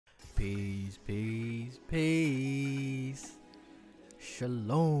Peace, peace, peace.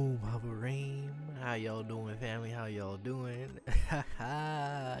 Shalom, Havarim. How y'all doing, family? How y'all doing?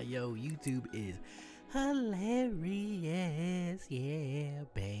 Yo, YouTube is hilarious. Yeah,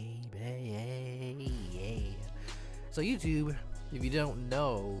 baby. Yeah. So YouTube, if you don't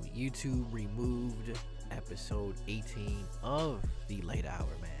know, YouTube removed episode 18 of the Late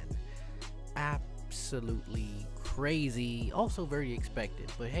Hour, man. Absolutely crazy, also very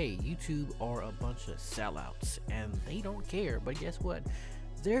expected, but hey, YouTube are a bunch of sellouts and they don't care. But guess what?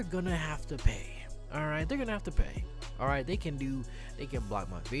 They're gonna have to pay. All right, they're gonna have to pay. All right, they can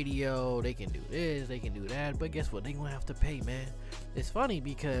block my video, they can do this, they can do that, but guess what? They're gonna have to pay, man. It's funny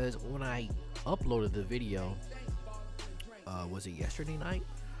because when I uploaded the video, was it yesterday night?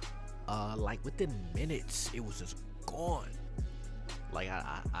 Like within minutes, it was just gone. Like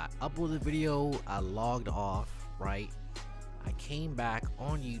I uploaded the video, I logged off, right? I came back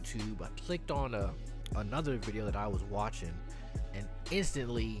on YouTube, I clicked on another video that I was watching, and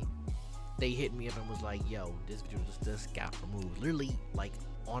instantly they hit me up and was like, yo, this video just got removed. Literally, like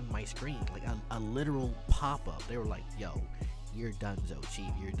on my screen, like a literal pop-up. They were like, yo, you're donezo,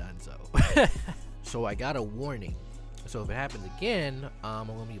 chief, you're donezo. So I got a warning. So if it happens again, I'm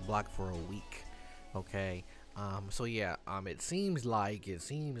gonna be blocked for a week. Okay. So yeah, it seems like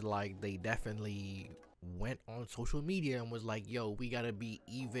they definitely went on social media and was like, yo, we gotta be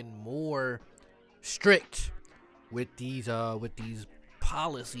even more strict with these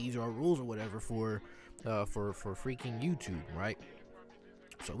policies or rules or whatever for freaking YouTube, right?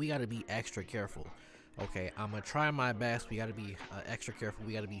 So we gotta be extra careful. Okay, I'm gonna try my best. We gotta be extra careful.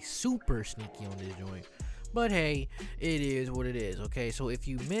 We gotta be super sneaky on this joint. But hey, it is what it is, okay? So if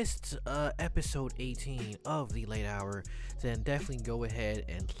you missed episode 18 of the Late Hour, then definitely go ahead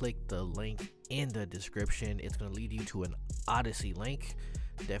and click the link in the description. It's going to lead you to an Odyssey link.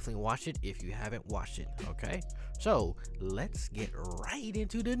 Definitely watch it if you haven't watched it, okay? So let's get right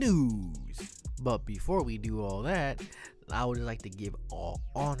into the news. But before we do all that, I would like to give all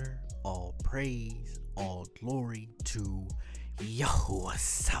honor, all praise, all glory to Yahuwah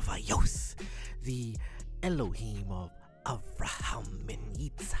Sabaoth, the Elohim of Abraham and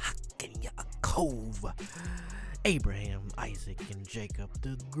Yitzhak and Yaakov, Abraham, Isaac, and Jacob,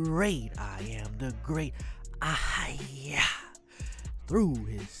 the great I am, the great Ahaya, through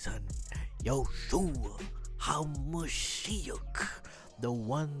his son Yeshua HaMashiach, the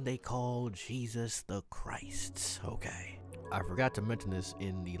one they call Jesus the Christ. Okay, I forgot to mention this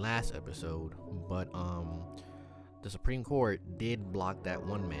in the last episode, but the Supreme Court did block that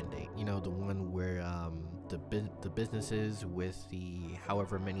one mandate. You know, the one where the businesses with the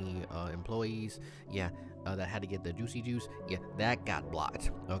however many employees, yeah, that had to get the juicy juice, yeah, that got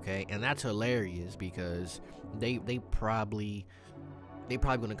blocked. Okay, and that's hilarious because they probably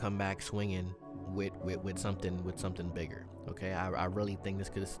gonna come back swinging with something bigger. Okay, I really think this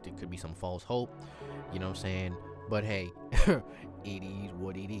could be some false hope. You know what I'm saying? But hey, it is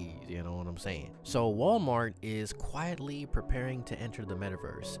what it is, you know what I'm saying? So Walmart is quietly preparing to enter the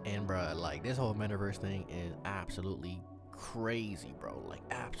metaverse. And bruh, like this whole metaverse thing is absolutely crazy, bro. Like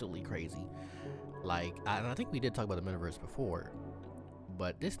absolutely crazy. Like, I think we did talk about the metaverse before,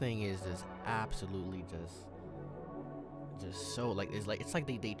 but this thing is just absolutely just so like, it's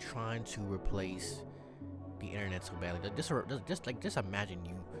like they trying to replace the internet so badly. Just imagine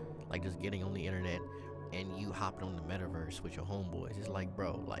you like just getting on the internet and you hopping on the metaverse with your homeboys. It's like,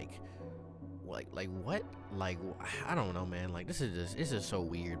 bro, like what? Like, I don't know, man. Like, it's just so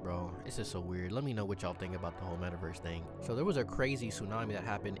weird, bro. It's just so weird. Let me know what y'all think about the whole metaverse thing. So there was a crazy tsunami that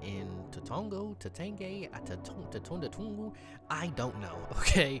happened in Tatonga, I don't know,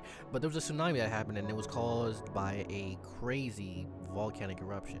 okay? But there was a tsunami that happened and it was caused by a crazy volcanic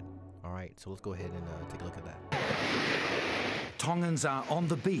eruption. All right, so let's go ahead and take a look at that. Tongans are on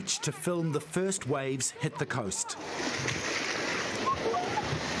the beach to film the first waves hit the coast.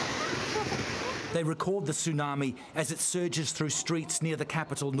 They record the tsunami as it surges through streets near the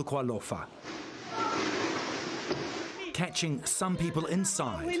capital, Nuku'alofa, catching some people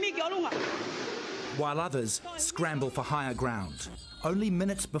inside, while others scramble for higher ground. Only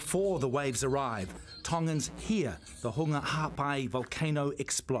minutes before the waves arrive, Tongans hear the 𝗏𝗏𝗏𝗏 volcano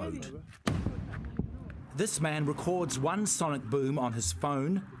explode. This man records one sonic boom on his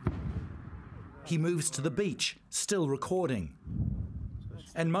phone. He moves to the beach, still recording.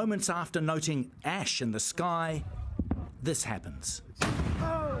 And moments after noting ash in the sky, this happens.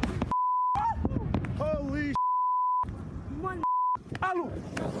 Holy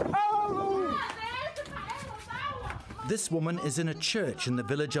This woman is in a church in the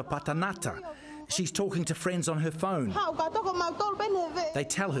village of Patanata. She's talking to friends on her phone. They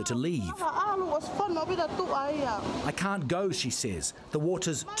tell her to leave. I can't go, she says. The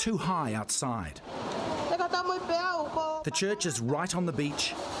water's too high outside. The church is right on the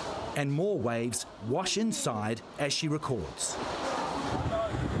beach, and more waves wash inside as she records.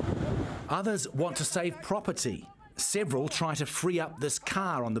 Others want to save property. Several try to free up this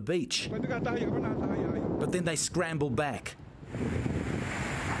car on the beach, but then they scramble back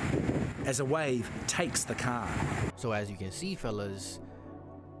as a wave takes the car. So as you can see, fellas,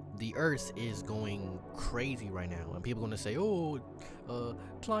 the earth is going crazy right now, and people are going to say, oh,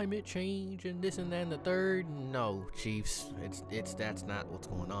 climate change and this and that and the third. No, chiefs, that's not what's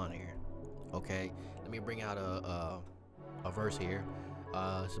going on here. Okay, let me bring out a verse here.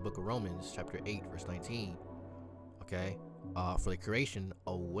 It's the book of Romans, chapter 8, verse 19. Okay, for the creation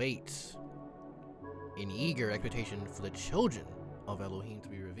awaits in eager expectation for the children of Elohim to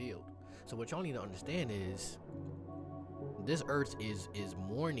be revealed. So what y'all need to understand is this earth is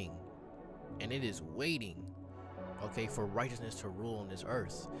mourning, and it is waiting, okay, for righteousness to rule on this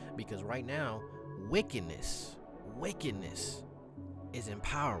earth, because right now wickedness is in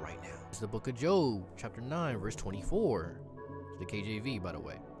power right now. It's the book of Job, chapter 9, verse 24. It's the KJV, by the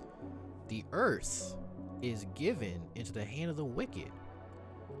way. The earth is given into the hand of the wicked.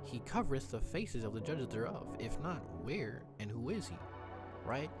 He covereth the faces of the judges thereof. If not, where and who is he?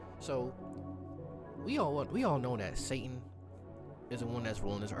 Right? So we all know that Satan is the one that's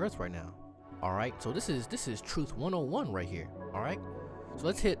ruling this earth right now. All right, so this is truth 101 right here. All right, so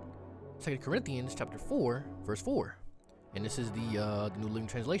let's hit 2 Corinthians chapter 4, verse 4, and this is the New Living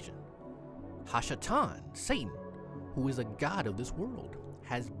Translation. Hashatan, Satan, who is a god of this world,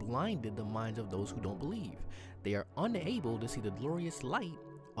 has blinded the minds of those who don't believe. They are unable to see the glorious light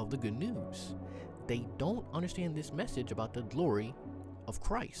of the good news. They don't understand this message about the glory of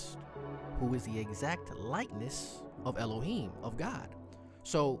Christ, who is the exact likeness of Elohim, of God.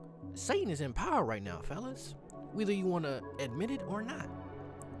 So Satan is in power right now, fellas, whether you want to admit it or not.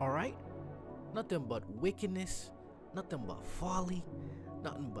 All right, nothing but wickedness, nothing but folly,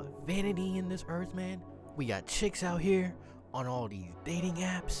 nothing but vanity in this earth, man. We got chicks out here on all these dating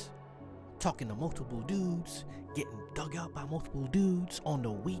apps, talking to multiple dudes, getting dug out by multiple dudes on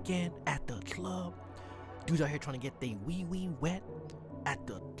the weekend at the club. Dudes out here trying to get their wee wet at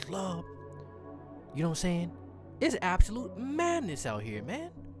the club. You know what I'm saying? It's absolute madness out here, man.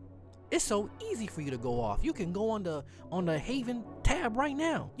 It's so easy for you to go off. You can go on the Haven tab right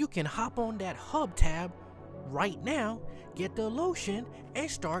now. You can hop on that hub tab right now, get the lotion, and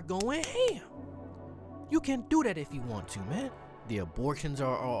start going ham. You can do that if you want to, man. The abortions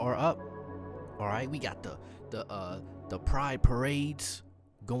are up. All right, we got the pride parades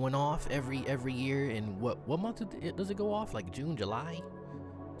going off every year. And what month does it go off? Like June, July,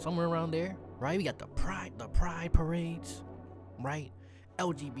 somewhere around there, right? We got the pride parades, right?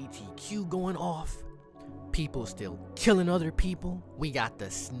 LGBTQ going off. People still killing other people. We got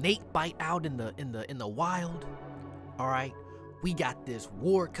the snake bite out in the wild. All right. We got this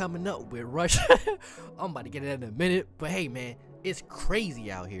war coming up with Russia. I'm about to get it in a minute. But hey, man, it's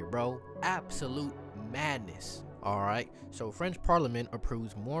crazy out here, bro. Absolute madness. All right. So French Parliament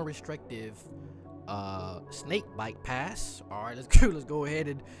approves more restrictive snake bite pass. All right, let's go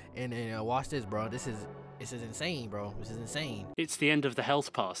ahead and watch this, bro. This is insane, bro. This is insane. It's the end of the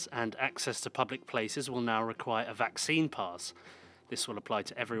health pass, and access to public places will now require a vaccine pass. This will apply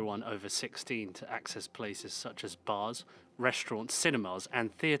to everyone over 16 to access places such as bars, restaurants, cinemas,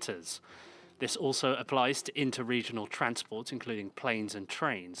 and theatres. This also applies to inter-regional transport, including planes and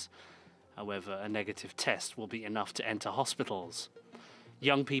trains. However, a negative test will be enough to enter hospitals.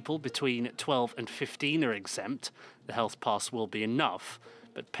 Young people between 12 and 15 are exempt. The health pass will be enough,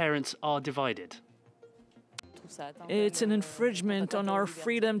 but parents are divided. It's an infringement on our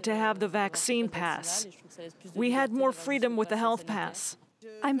freedom to have the vaccine pass. We had more freedom with the health pass.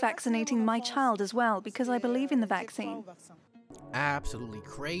 I'm vaccinating my child as well because I believe in the vaccine. Absolutely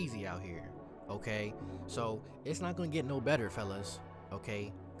crazy out here, okay? So it's not gonna get no better, fellas,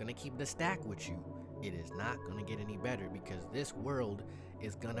 okay? Gonna keep the stack with you. It is not gonna get any better because this world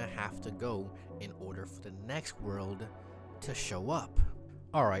is gonna have to go in order for the next world to show up.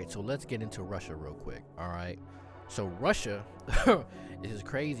 All right, so let's get into Russia real quick, all right? So Russia, this is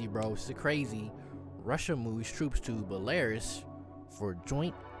crazy, bro. This is crazy. Russia moves troops to Belarus for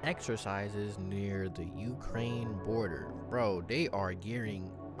joint exercises near the Ukraine border. Bro, they are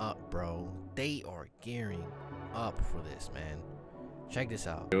gearing up, bro. They are gearing up for this, man. Check this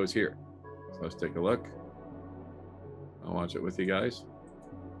out. It was here. So let's take a look. I'll watch it with you guys.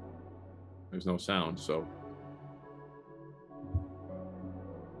 There's no sound, so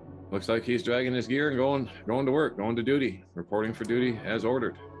Looks like he's dragging his gear and going to work, going to duty, reporting for duty as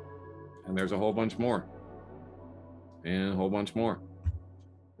ordered. And there's a whole bunch more. And a whole bunch more.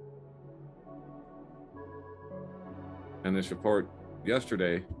 And this report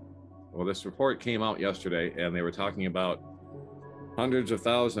yesterday, well, this report came out yesterday, and they were talking about hundreds of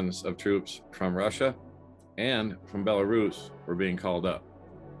thousands of troops from Russia and from Belarus were being called up.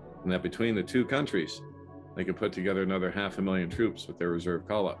 And that between the two countries, they could put together another 500,000 troops with their reserve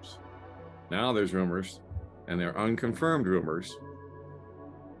call-ups. Now there's rumors, and they're unconfirmed rumors,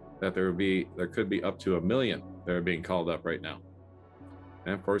 that there could be up to 1 million that are being called up right now.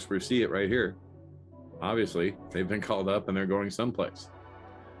 And of course, we see it right here. Obviously, they've been called up and they're going someplace.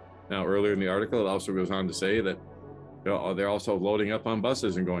 Now, earlier in the article, it also goes on to say that they're also loading up on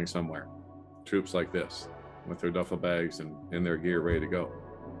buses and going somewhere. Troops like this, with their duffel bags and in their gear ready to go.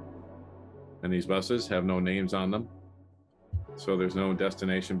 And these buses have no names on them. So there's no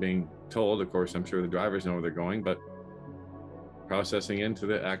destination being told. Of course, I'm sure the drivers know where they're going, but processing into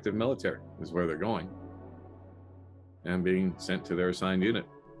the active military is where they're going and being sent to their assigned unit.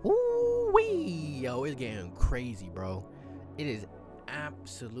 Woo-wee! Yo, it's getting crazy, bro. It is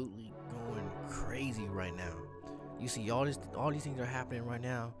absolutely going crazy right now. You see all these things are happening right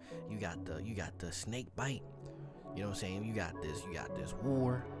now. You got the snake bite. You know what I'm saying? You got this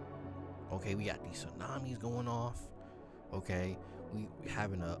war. Okay, we got these tsunamis going off. Okay, we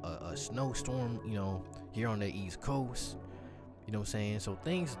having a snowstorm, you know, here on the East Coast. You know what I'm saying? So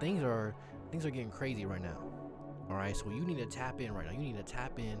things are getting crazy right now. All right, so you need to tap in right now. You need to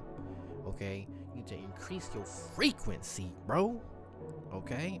tap in. Okay, you need to increase your frequency, bro.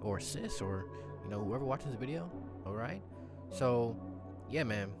 Okay, or sis, or you know, whoever watches this video. All right, so yeah,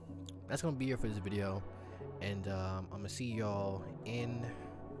 man, that's gonna be it for this video, and I'm gonna see y'all in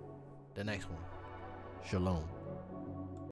the next one. Shalom.